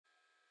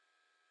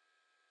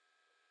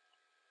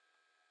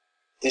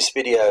This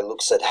video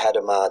looks at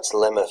Hadamard's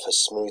lemma for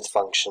smooth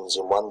functions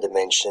in one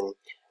dimension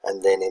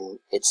and then in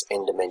its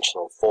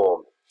n-dimensional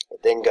form.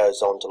 It then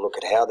goes on to look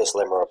at how this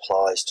lemma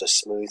applies to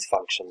smooth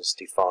functions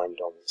defined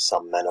on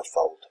some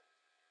manifold.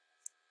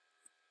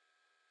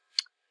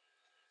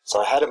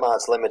 So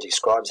Hadamard's lemma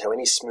describes how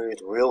any smooth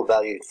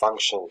real-valued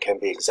function can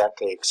be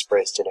exactly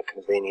expressed in a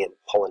convenient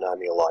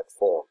polynomial-like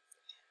form.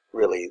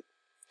 Really,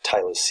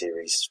 Taylor's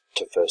series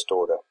to first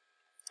order.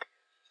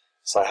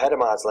 So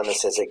Hadamard's lemma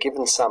says that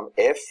given some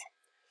f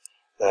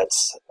that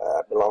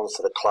belongs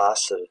to the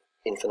class of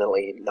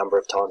infinitely number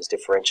of times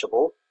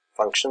differentiable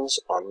functions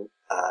on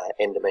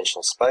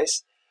n-dimensional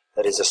space,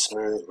 that is a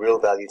smooth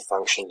real-valued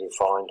function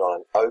defined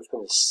on an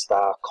open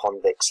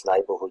star-convex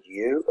neighbourhood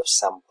U of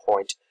some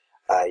point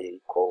a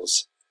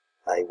equals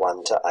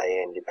a1 to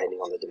an depending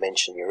on the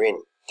dimension you're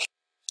in.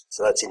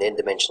 So that's in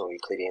n-dimensional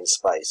Euclidean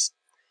space.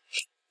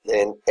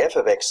 Then f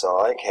of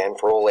xi can,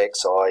 for all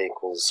xi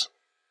equals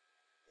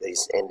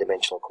these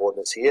n-dimensional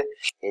coordinates here,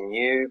 in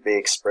U be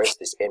expressed,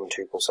 this n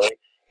tuple, sorry,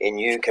 in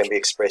U can be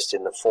expressed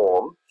in the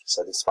form,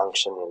 so this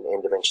function in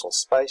n-dimensional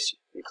space,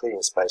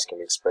 Euclidean space, can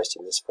be expressed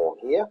in this form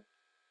here.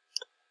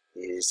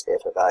 Here's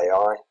f of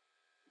ai,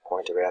 the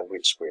point around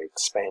which we're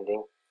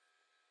expanding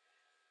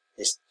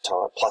this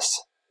time,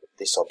 plus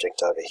this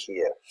object over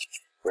here,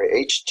 where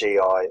each gi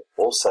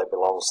also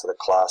belongs to the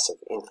class of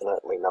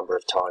infinitely number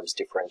of times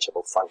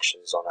differentiable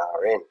functions on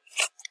Rn,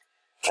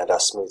 and are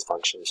smooth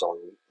functions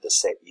on the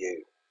set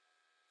U.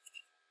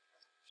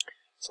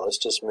 So let's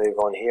just move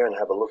on here and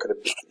have a look at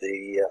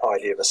the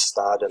idea of a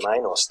star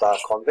domain or star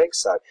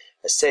convex. So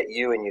a set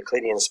U in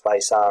Euclidean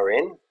space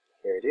Rn,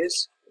 here it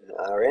is, in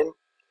Rn,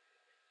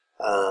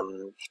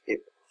 it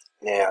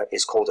now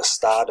is called a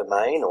star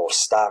domain or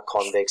star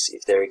convex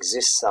if there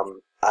exists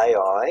some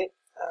ai,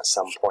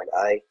 some point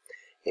A,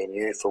 in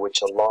U for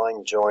which a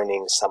line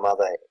joining some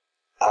other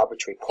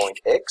arbitrary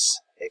point x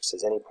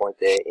is any point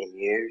there in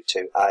U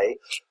to A,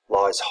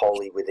 lies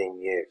wholly within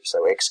U.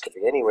 So x could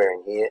be anywhere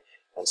in here,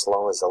 and so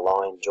long as the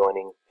line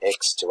joining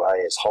x to A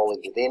is wholly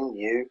within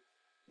U,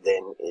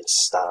 then it's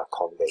star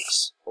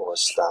convex or a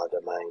star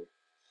domain.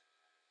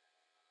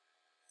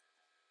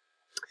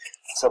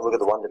 Let's have a look at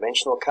the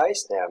one-dimensional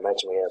case. Now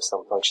imagine we have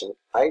some function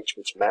h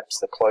which maps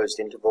the closed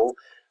interval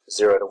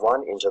 0 to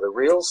 1 into the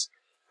reals,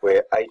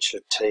 where h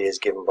of t is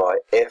given by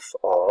f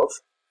of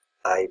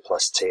a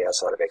plus t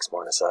outside of x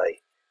minus a,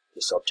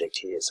 this object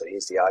here. So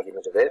here's the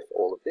argument of f,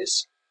 all of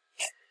this.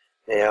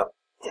 Now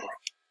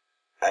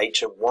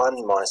h of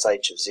 1 minus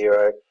h of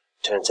 0,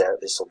 turns out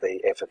this will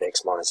be f of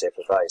x minus f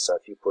of a. So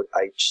if you put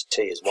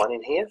ht as 1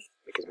 in here,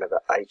 because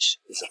remember h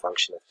is a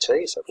function of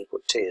t, so if we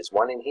put t as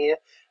 1 in here,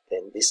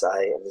 then this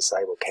a and this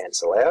a will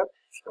cancel out,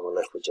 and we're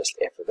left with just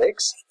f of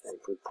x. And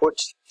if we put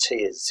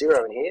t as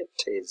 0 in here,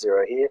 t as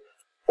 0 here,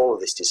 all of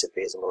this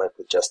disappears and we're left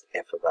with just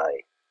f of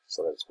a.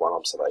 So that's one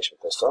observation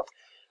first off.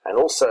 And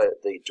also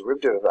the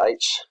derivative of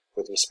h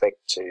with respect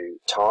to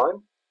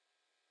time,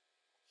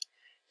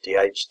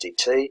 dh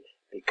dt,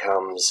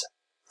 becomes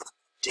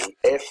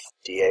df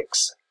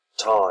dx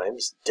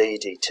times d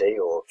dt,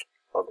 or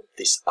of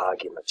this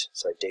argument.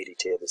 So d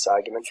dt of this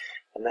argument,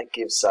 and that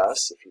gives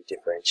us, if you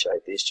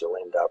differentiate this, you'll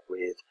end up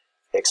with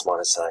x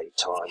minus a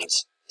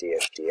times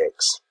df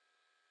dx.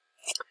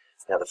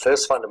 Now the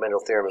first fundamental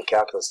theorem of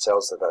calculus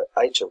tells us that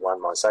h of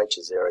 1 minus h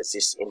of 0 is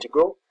this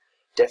integral,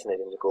 definite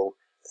integral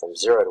from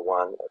 0 to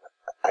 1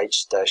 of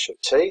h dash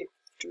of t,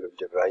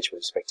 derivative of h with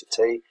respect to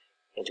t,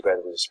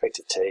 integrated with respect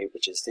to t,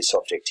 which is this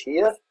object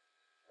here,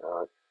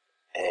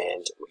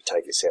 and we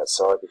take this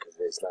outside because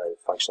there's no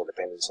functional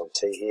dependence on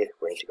t here,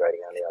 we're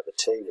integrating only over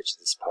t, which is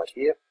this part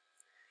here,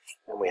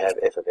 and we have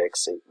f of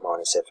x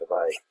minus f of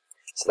a.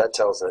 So that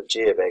tells us that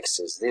g of x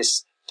is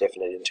this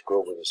definite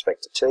integral with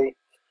respect to t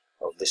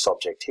of this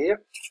object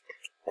here,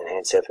 and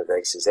hence f of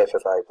x is f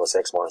of a plus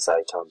x minus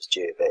a times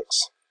g of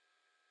x.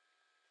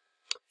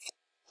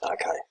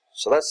 Okay,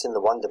 so that's in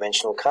the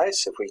one-dimensional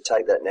case. If we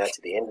take that now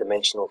to the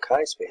n-dimensional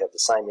case, we have the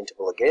same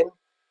interval again,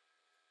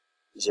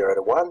 0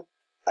 to 1,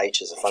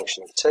 h is a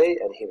function of t,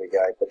 and here we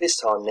go. But this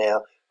time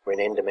now, we're in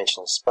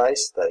n-dimensional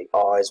space. The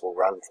i's will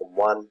run from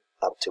 1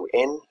 up to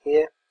n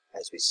here,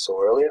 as we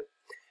saw earlier,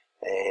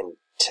 and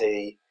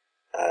t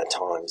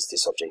times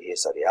this object here.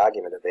 So the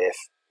argument of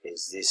f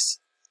is this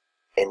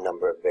n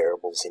number of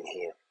variables in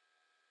here.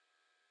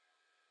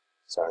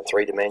 So in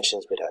 3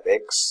 dimensions, we'd have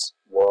x,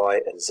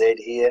 y, and z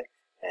here,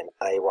 and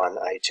a1,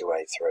 a2,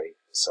 a3, and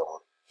so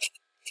on.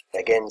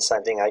 Again,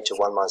 same thing, h of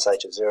 1 minus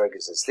h of 0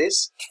 gives us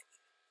this,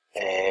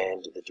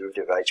 and the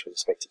derivative of h with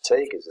respect to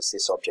t gives us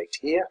this object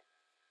here.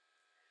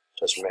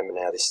 Just remember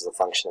now this is a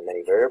function of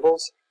many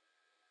variables,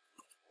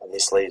 and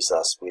this leaves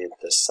us with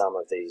the sum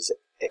of these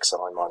xi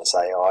minus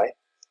ai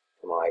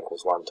from I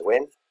equals 1 to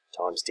n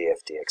times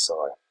df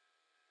dxi,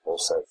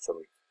 also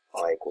from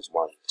I equals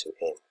 1 to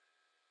n.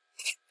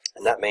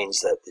 And that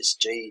means that this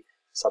g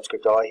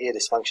subscript I here,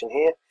 this function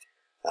here,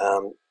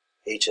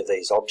 each of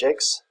these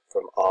objects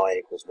from I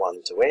equals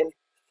 1 to n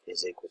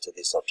is equal to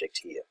this object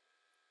here.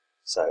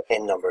 So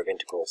n number of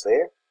integrals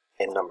there,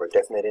 n number of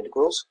definite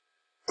integrals.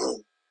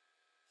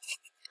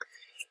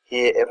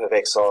 Here f of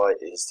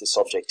xi is this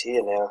object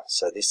here now,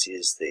 so this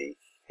is the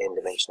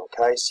n-dimensional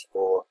case,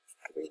 or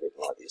it could be written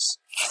like this.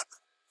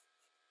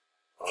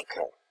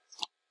 Okay,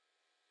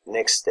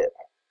 next step.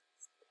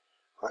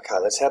 Okay,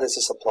 how does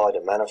this apply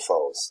to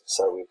manifolds?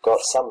 So we've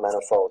got some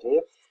manifold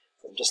here,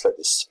 and just let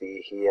this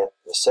sphere here,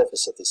 the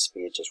surface of this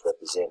sphere just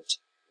represent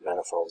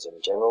manifolds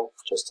in general,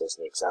 just as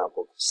an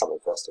example, something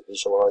for us to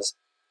visualize.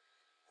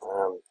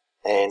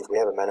 And we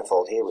have a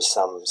manifold here with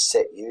some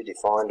set U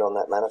defined on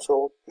that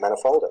manifold,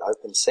 an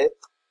open set,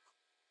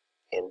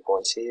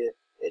 endpoints here,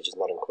 edges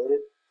not included.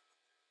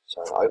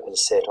 So an open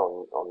set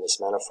on this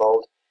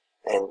manifold,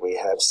 and we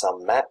have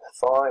some map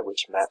phi,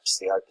 which maps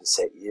the open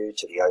set U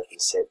to the open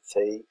set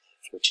phi,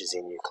 which is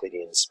in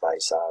Euclidean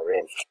space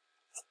Rn.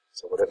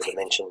 So whatever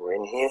dimension we're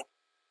in here,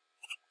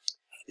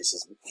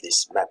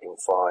 this mapping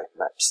phi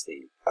maps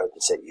the open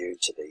set U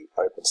to the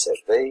open set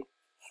V.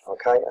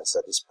 Okay, and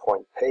so this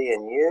point P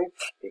and U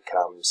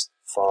becomes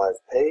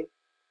 5P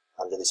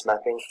under this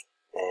mapping,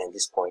 and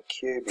this point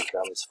Q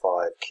becomes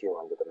 5Q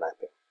under the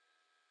mapping.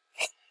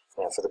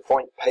 Now for the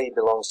point P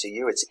belongs to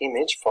U, its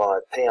image,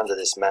 5P under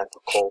this map,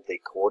 are called the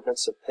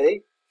coordinates of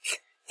P,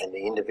 and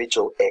the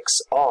individual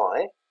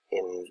xi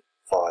in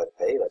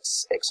 5P,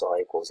 that's xi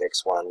equals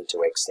x1 to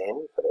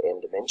xn for the n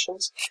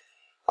dimensions,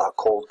 are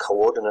called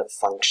coordinate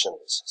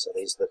functions. So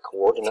these are the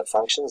coordinate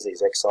functions,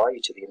 these xi,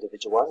 each of the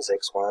individual ones,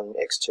 x1,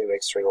 x2,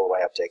 x3, all the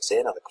way up to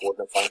xn are the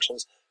coordinate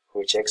functions, for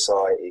which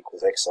xi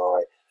equals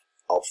xi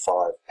of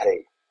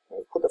 5p. And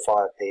we put the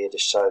 5p here to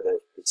show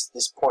that it's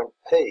this point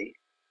p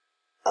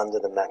under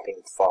the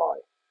mapping phi.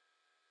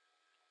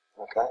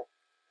 Okay?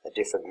 A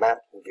different map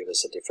will give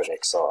us a different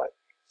xi.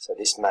 So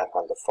this map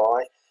under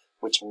phi,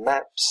 which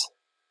maps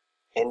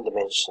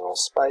n-dimensional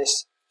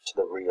space to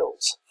the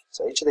reals.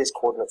 So each of these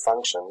coordinate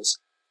functions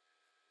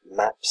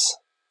maps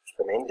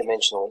from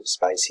n-dimensional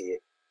space here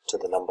to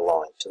the number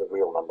line, to the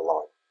real number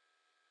line.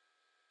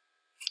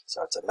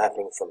 So it's a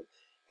mapping from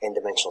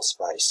n-dimensional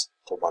space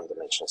to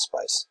one-dimensional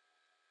space.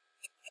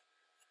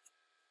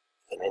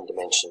 From n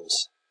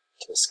dimensions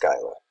to a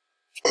scalar.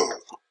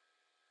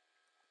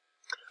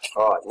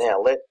 Alright, now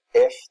let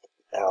f,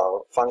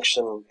 our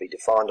function, be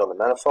defined on the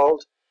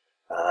manifold,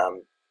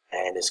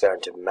 and is going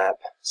to map,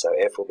 so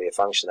f will be a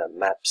function that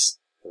maps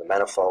from the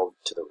manifold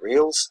to the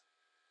reals.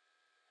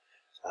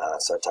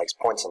 So it takes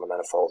points on the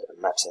manifold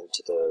and maps them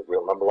to the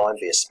real number line,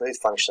 be a smooth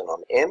function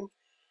on M,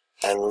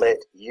 and let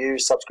U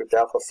subscript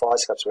alpha, phi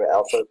subscript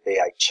alpha be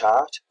a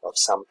chart of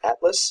some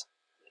atlas.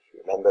 If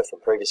you remember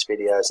from previous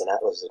videos, an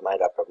atlas is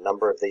made up of a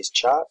number of these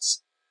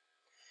charts.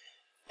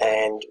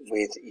 And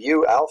with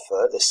U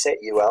alpha, the set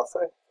U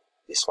alpha,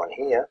 this one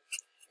here,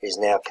 is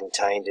now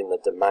contained in the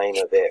domain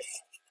of F.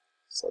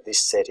 So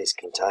this set is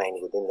contained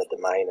within the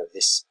domain of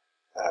this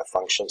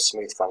function,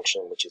 smooth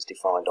function, which is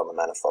defined on the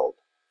manifold.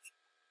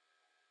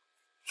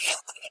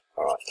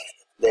 Alright,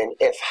 then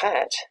f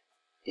hat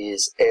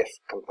is f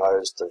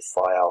composed of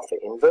phi alpha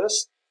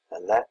inverse,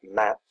 and that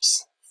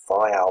maps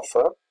phi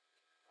alpha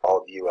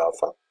of U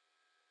alpha,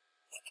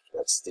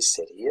 that's this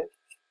set here,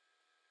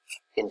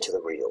 into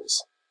the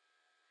reals,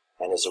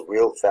 and is a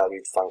real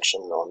valued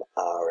function on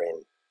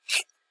Rn.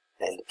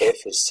 And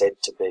f is said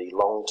to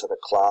belong to the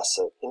class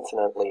of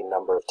infinitely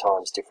number of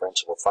times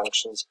differentiable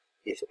functions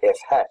if f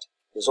hat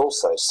is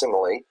also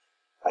similarly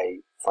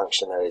a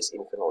function that is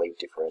infinitely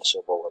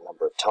differentiable a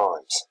number of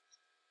times.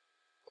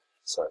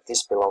 So if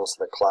this belongs to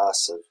the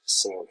class of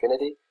C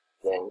infinity,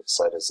 then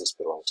so does this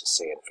belong to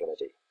C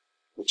infinity,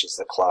 which is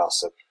the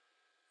class of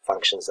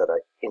functions that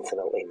are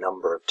infinitely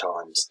number of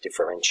times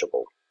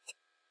differentiable.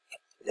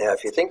 Now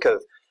if you think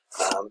of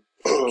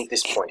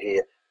this point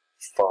here,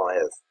 phi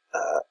of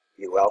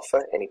U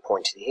alpha, any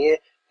point in here,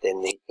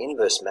 then the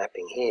inverse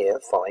mapping here,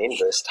 phi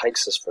inverse,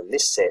 takes us from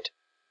this set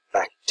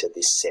back to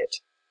this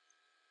set.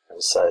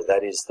 And so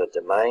that is the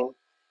domain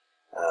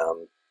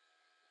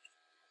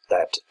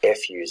that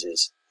f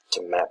uses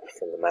to map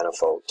from the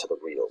manifold to the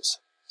reals.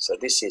 So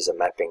this is a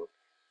mapping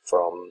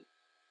from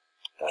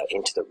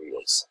into the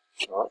reals,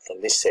 right?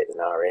 From this set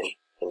in Rn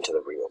into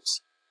the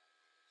reals.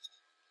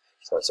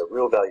 So it's a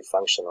real value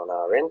function on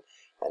Rn,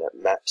 and it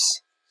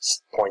maps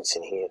points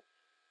in here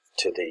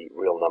to the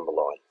real number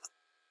line.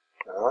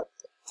 All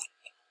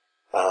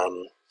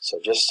right. So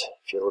just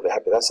if you're a little bit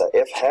happy with that, so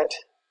f hat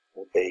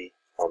will be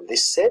on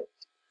this set,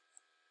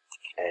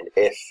 and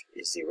f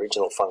is the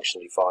original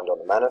function defined on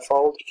the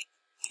manifold.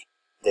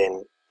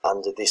 Then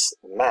under this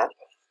map,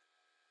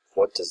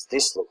 what does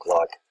this look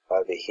like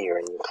over here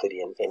in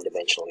Euclidean,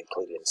 n-dimensional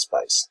Euclidean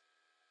space?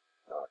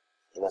 Right.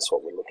 And that's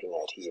what we're looking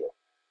at here.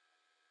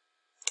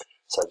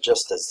 So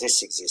just as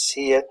this exists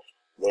here,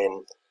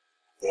 then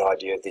the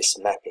idea of this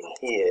mapping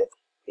here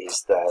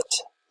is that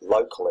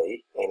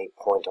locally, any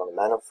point on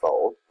the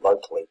manifold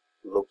locally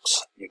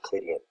looks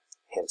Euclidean,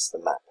 hence the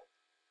map.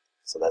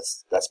 So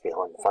that's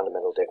behind the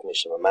fundamental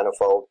definition of a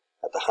manifold.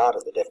 At the heart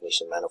of the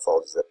definition of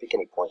manifold is that pick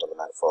any point on the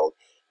manifold,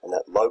 and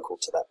that local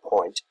to that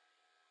point,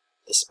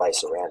 the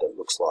space around it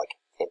looks like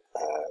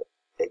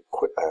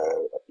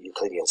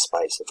Euclidean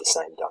space of the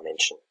same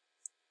dimension.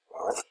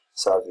 Right?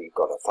 So you've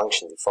got a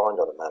function defined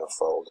on a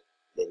manifold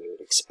then you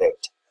would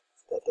expect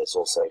that there's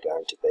also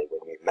going to be,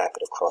 when you map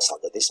it across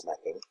under this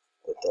mapping,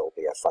 that there will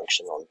be a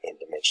function on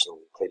n-dimensional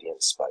Euclidean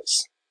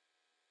space.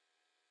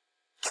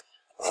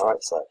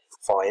 Alright, so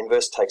phi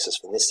inverse takes us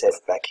from this set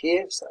back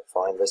here, so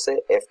phi inverse there,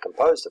 f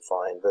composed of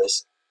phi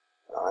inverse,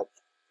 alright,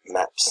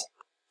 maps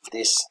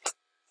this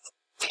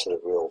to the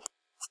real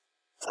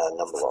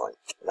number line.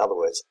 In other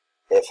words,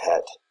 f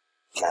hat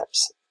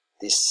maps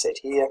this set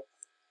here,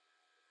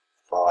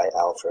 phi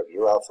alpha of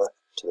u alpha,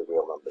 to the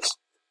real numbers.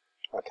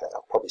 Okay,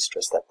 I'll probably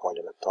stress that point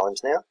enough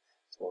times now,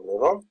 so we'll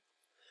move on.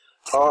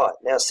 Alright,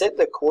 now set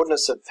the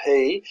coordinates of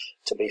P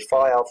to be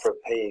phi alpha of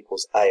P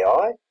equals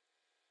AI,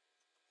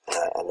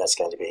 and that's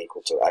going to be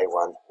equal to A1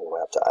 all the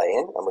way up to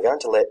AN, and we're going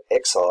to let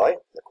XI,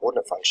 the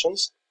coordinate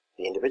functions,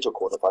 the individual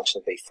coordinate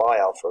functions, be phi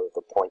alpha of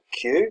the point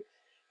Q,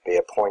 be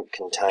a point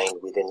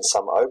contained within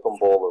some open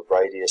ball of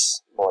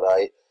radius mod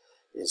A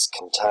is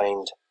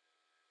contained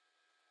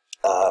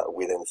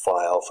within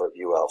phi alpha of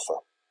U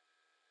alpha.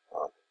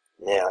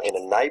 Now, in a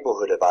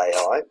neighbourhood of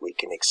AI, we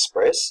can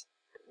express,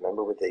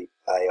 remember with the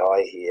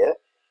AI here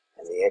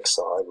and the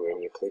XI, we're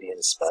in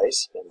Euclidean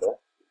space, remember,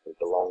 we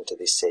belong to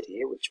this set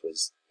here, which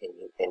was in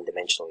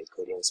n-dimensional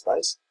Euclidean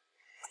space.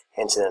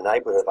 Hence, in a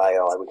neighbourhood of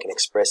AI, we can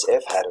express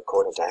f hat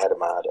according to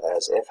Hadamard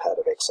as f hat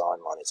of xi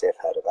minus f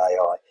hat of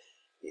AI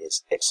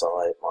is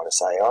xi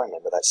minus AI.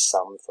 Remember, that's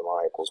sum from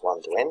I equals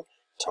 1 to n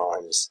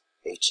times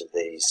each of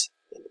these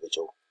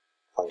individual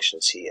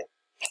functions here.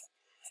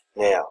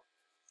 Now,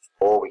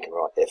 or we can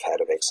write f hat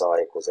of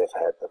xi equals f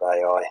hat of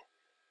AI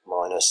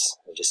minus,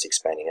 I'm just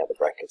expanding out the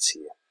brackets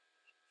here.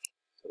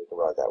 So we can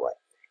write it that way.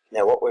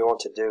 Now what we want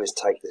to do is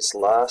take this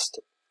last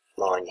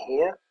line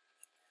here,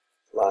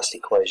 last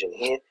equation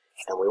here,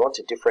 and we want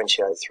to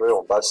differentiate through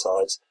on both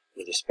sides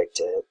with respect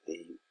to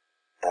the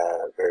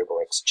variable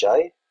xj,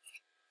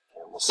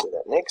 and we'll see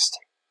that next.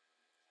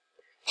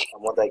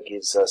 And what that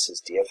gives us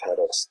is df hat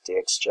x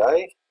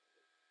dxj.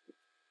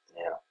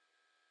 Now,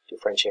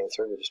 differentiating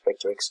through with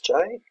respect to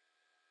xj,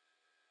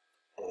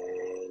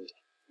 and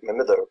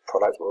remember the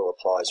product rule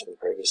applies from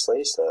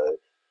previously, so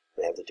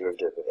we have the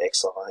derivative of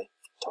xi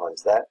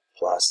times that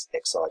plus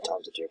xi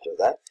times the derivative of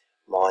that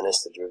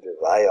minus the derivative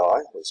of ai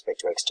with respect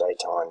to xj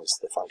times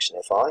the function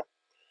fi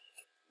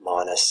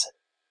minus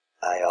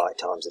ai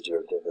times the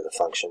derivative of the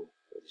function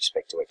with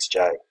respect to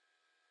xj.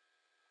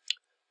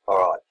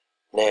 Alright,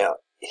 now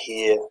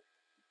here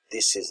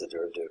this is the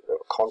derivative of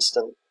a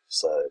constant,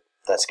 so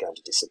that's going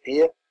to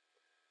disappear,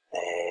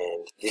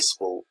 and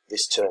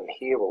this term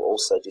here will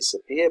also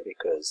disappear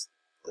because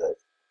the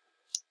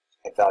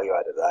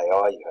evaluated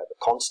AI, you have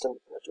a constant,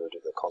 and the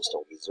derivative of the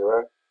constant will be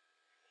 0.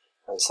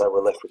 And so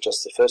we're left with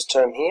just the first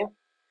term here.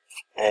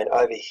 And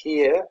over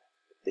here,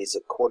 these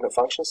are coordinate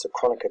functions, so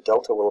Kronecker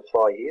delta will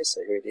apply here,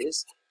 so here it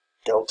is,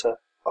 delta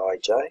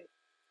ij,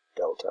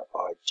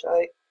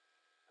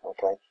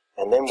 okay,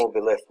 and then we'll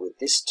be left with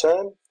this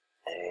term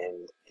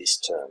and this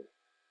term.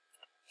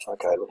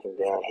 Okay, looking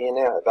down here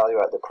now,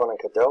 evaluate the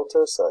Kronecker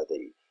delta, so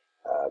the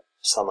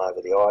sum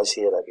over the i's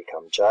here, they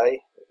become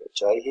j, we get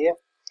j here,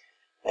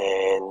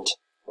 and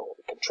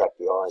we contract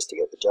the i's to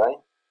get the j,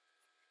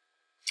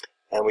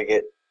 and we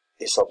get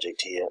this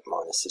object here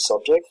minus this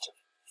object,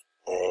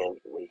 and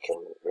we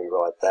can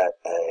rewrite that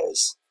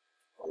as,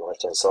 on the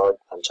left hand side,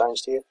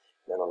 unchanged here,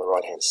 and then on the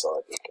right hand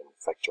side we can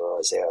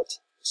factorise out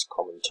this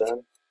common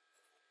term,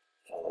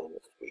 and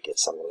we get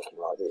something looking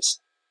like this.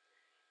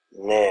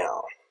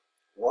 Now,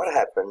 what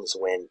happens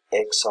when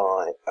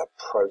xi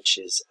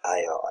approaches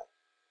ai?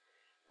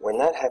 When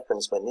that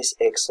happens, when this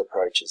x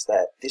approaches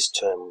that, this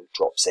term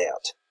drops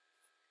out,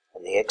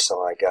 and the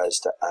xi goes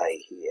to a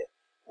here.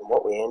 And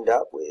what we end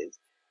up with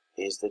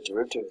is the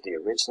derivative of the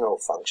original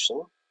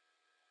function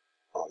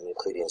on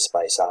Euclidean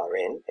space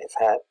Rn, f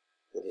hat,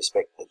 with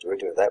respect to the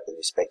derivative of that with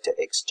respect to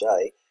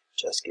xj,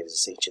 just gives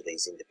us each of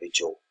these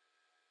individual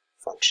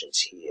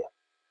functions here.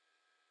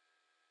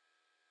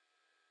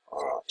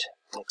 Alright,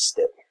 next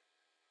step.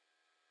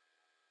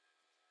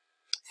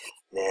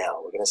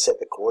 Now, we're going to set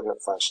the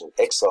coordinate function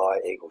xi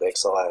equal to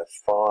xi of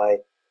phi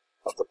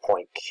of the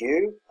point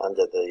q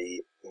under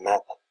the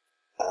map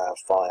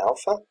phi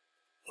alpha.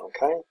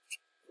 Okay,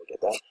 we'll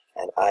get that.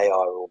 And ai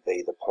will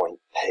be the point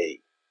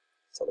p.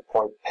 So the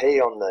point p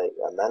on the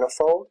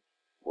manifold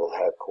will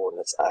have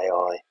coordinates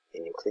ai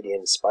in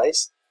Euclidean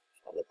space,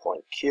 and the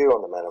point q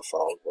on the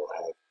manifold will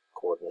have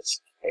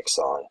coordinates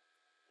xi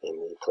in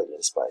the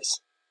Euclidean space.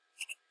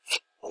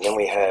 And then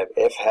we have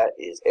f hat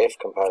is f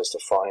composed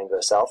of phi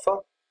inverse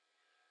alpha.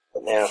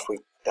 But now if we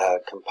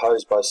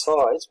compose both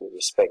sides with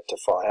respect to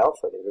phi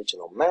alpha, the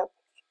original map,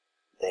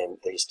 then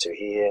these two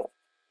here,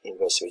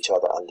 inverse of each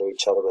other, undo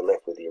each other, we're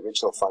left with the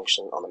original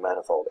function on the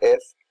manifold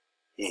f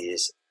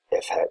is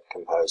f hat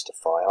composed of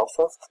phi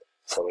alpha.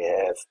 So we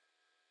have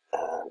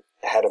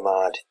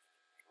Hadamard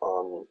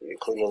on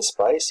Euclidean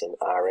space in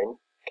Rn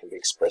can be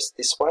expressed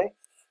this way.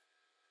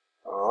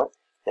 Alright,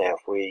 now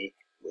if we,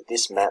 with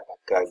this map,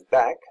 go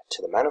back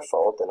to the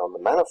manifold, then on the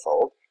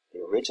manifold, the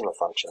original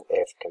function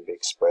f can be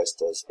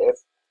expressed as f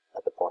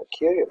at the point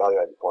q,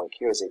 evaluated at the point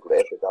q is equal to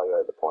f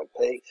evaluated at the point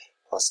p,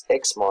 plus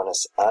x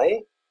minus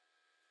a,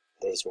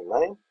 these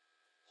remain,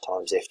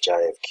 times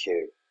fj of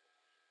q.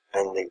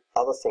 And the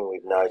other thing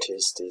we've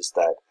noticed is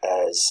that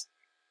as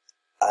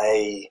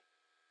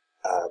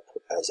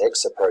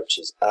x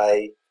approaches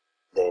a,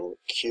 then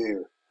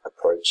q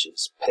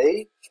approaches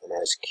p, and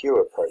as q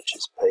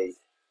approaches p,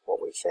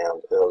 what we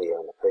found earlier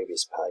on the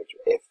previous page,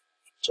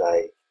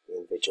 fj, the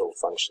individual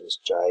functions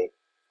j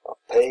of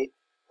p,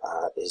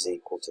 is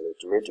equal to the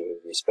derivative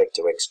with respect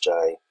to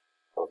xj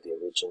of the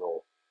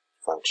original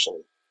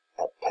function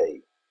at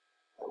p.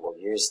 And we'll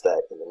use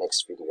that in the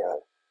next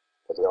video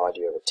for the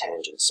idea of a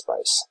tangent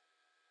space.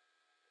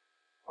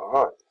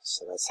 Alright,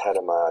 so that's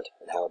Hadamard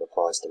and how it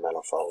applies to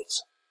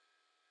manifolds.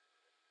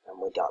 And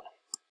we're done.